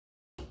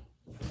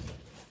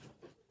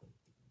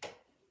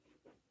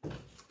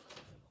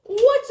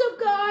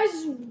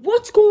Guys,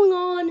 what's going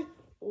on?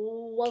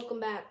 Welcome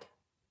back.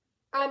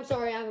 I'm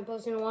sorry I haven't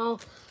posted in a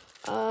while.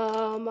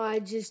 I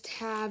just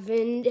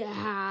haven't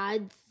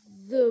had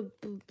the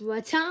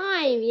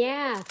time.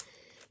 Yeah,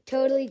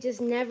 totally just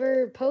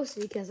never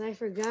posted because I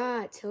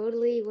forgot.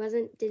 Totally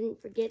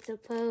didn't forget to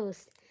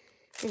post.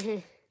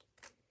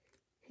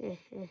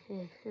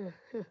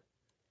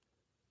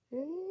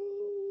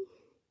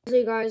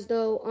 Hey guys,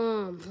 though,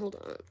 hold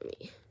on, let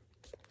me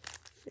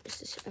finish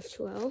this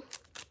F2L.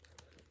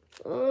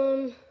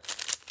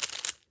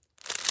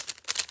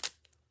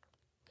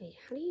 Wait,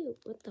 how do you,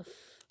 what the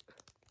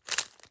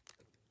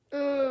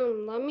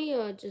let me,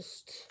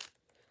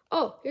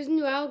 oh, here's a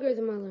new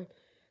algorithm I learned.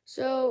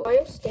 So, I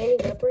am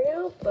standing up right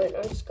now, but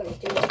I'm just gonna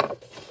do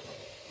it.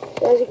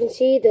 So as you can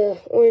see, the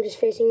orange is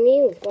facing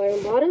me with white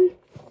on bottom.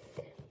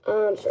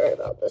 Sorry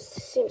about this.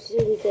 Seems to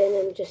be thin,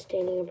 I'm just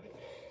standing up.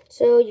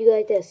 So, you go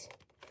like this.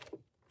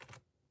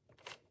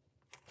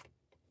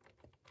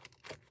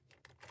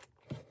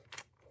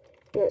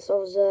 And that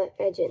solves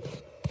edging.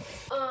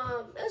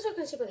 As you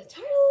can see by the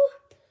title,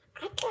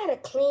 I gotta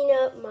clean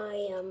up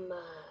my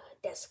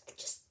desk.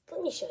 Just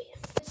let me show you.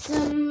 It's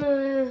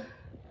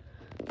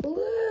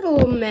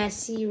little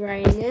messy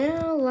right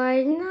now.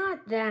 Like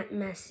not that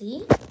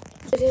messy.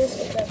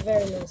 That's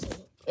very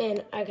messy,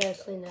 and I gotta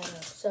clean that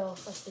up. So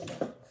let's do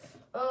that.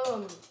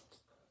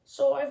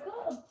 So I've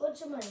got a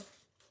bunch of my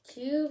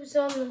cubes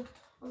on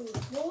the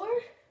floor.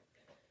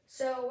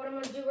 So what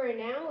I'm gonna do right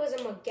now is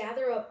I'm gonna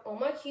gather up all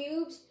my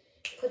cubes,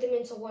 put them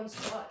into one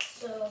spot.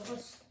 So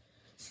let's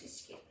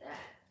just get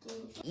that.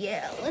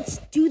 Yeah, let's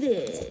do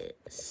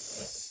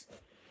this.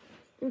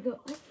 Here we go.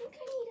 I think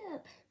I need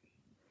up.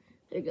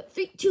 There we go.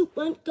 3, 2,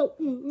 1, go.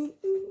 I'm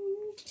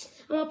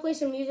gonna play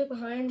some music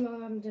behind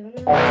while I'm doing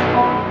it.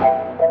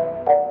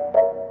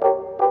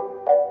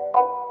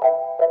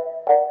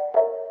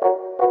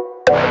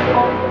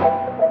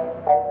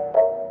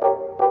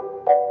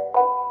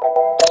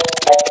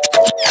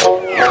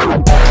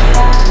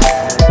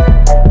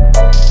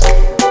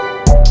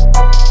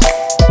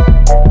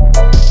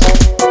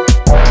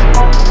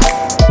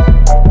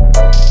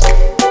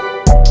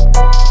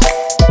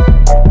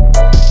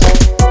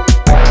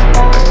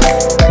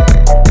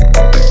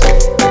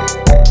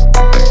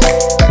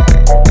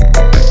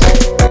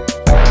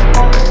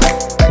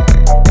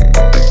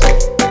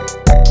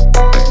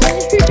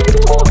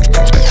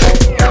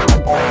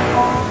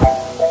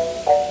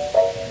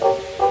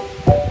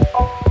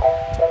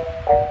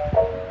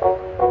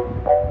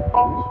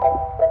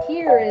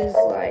 Here is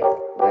like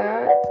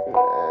that,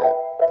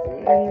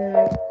 and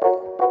then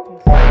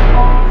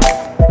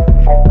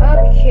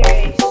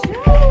okay, so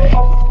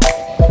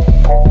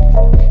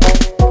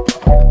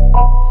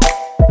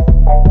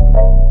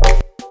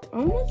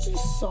I'm gonna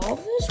just solve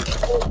this.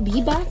 We'll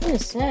be back in a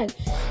sec.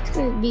 It's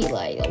gonna be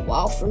like a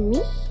while for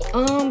me.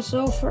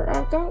 So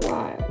I've got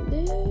like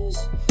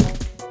this.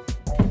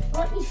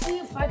 Let me see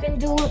if I can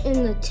do it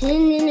in the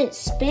 10-minute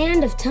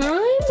span of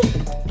time.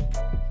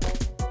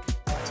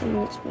 10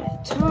 minutes by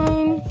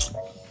time.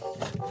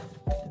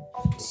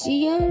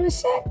 See you in a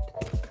sec.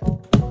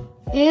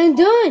 And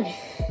done.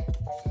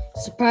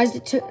 Surprised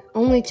it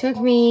only took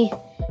me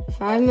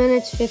 5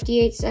 minutes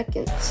 58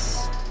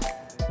 seconds.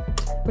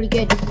 Pretty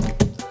good.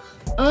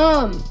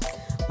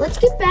 Let's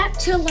get back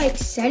to like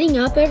setting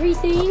up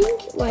everything.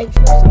 Like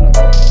first I'm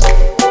gonna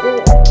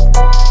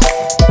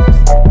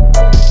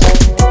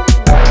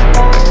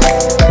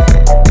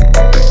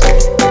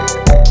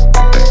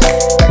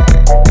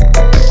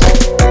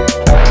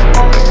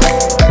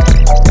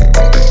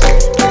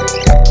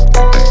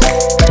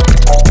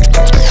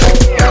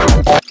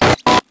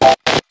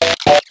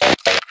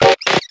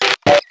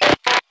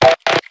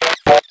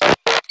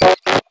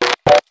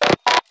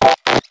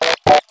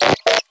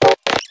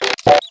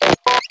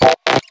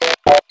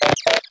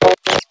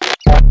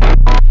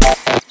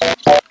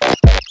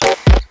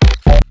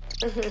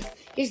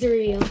here's the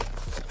reveal.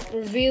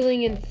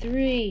 Revealing in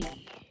 3,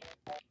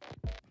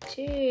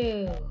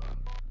 2,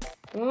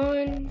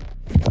 1.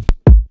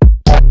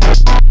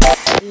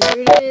 Here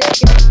it is,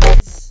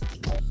 guys.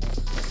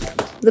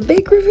 The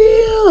big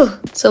reveal.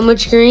 So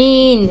much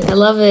green. I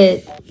love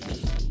it.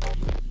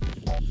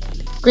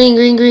 Green,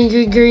 green, green,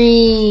 green,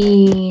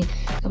 green.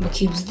 Got my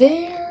cubes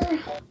there.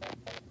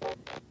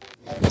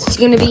 This is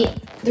gonna be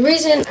the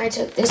reason I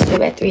took this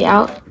 3x3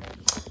 out.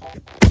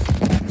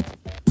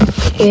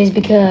 Is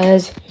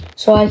because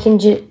I can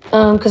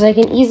because I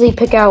can easily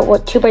pick out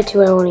what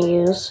 2x2 I want to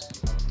use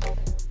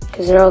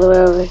because they're all the way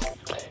over.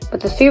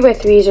 But the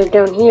 3x3s are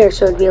down here,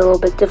 so it'd be a little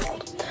bit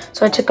difficult.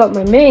 So I took out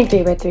my main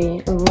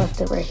 3x3 and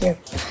left it right here.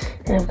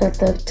 And I've got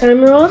the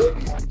timer on.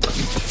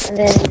 And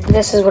then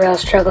this is what I was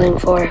struggling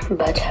for.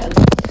 But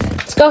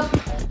let's go.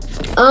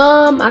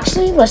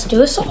 Actually, let's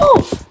do a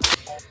solve.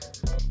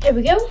 Here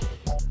we go.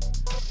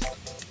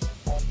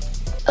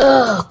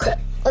 Oh crap!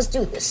 Let's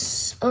do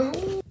this.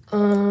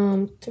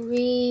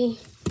 3,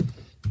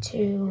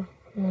 2,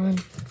 1,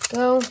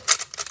 go.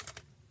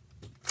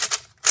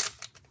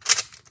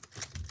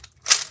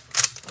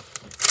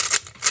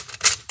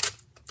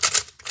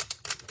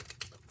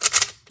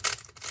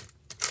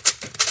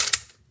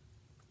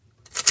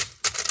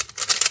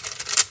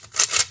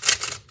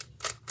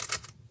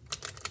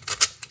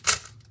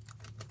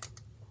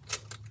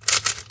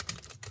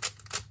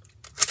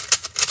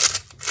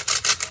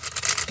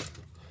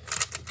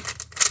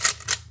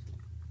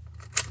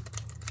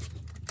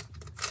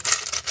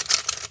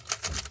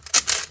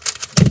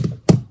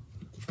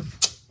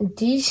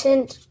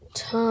 decent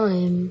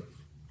time.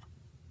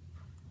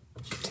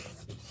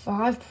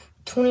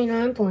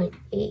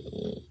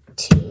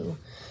 5:29.82.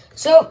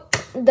 So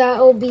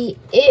that'll be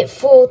it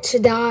for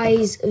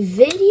today's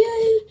video.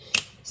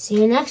 See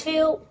you next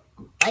video.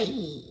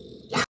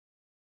 Bye.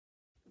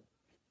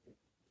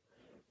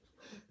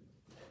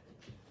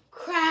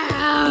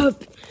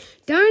 Crap!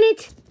 Darn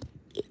it!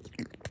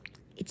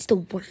 It's the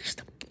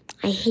worst.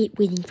 I hate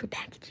waiting for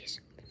packages.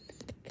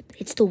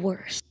 It's the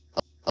worst.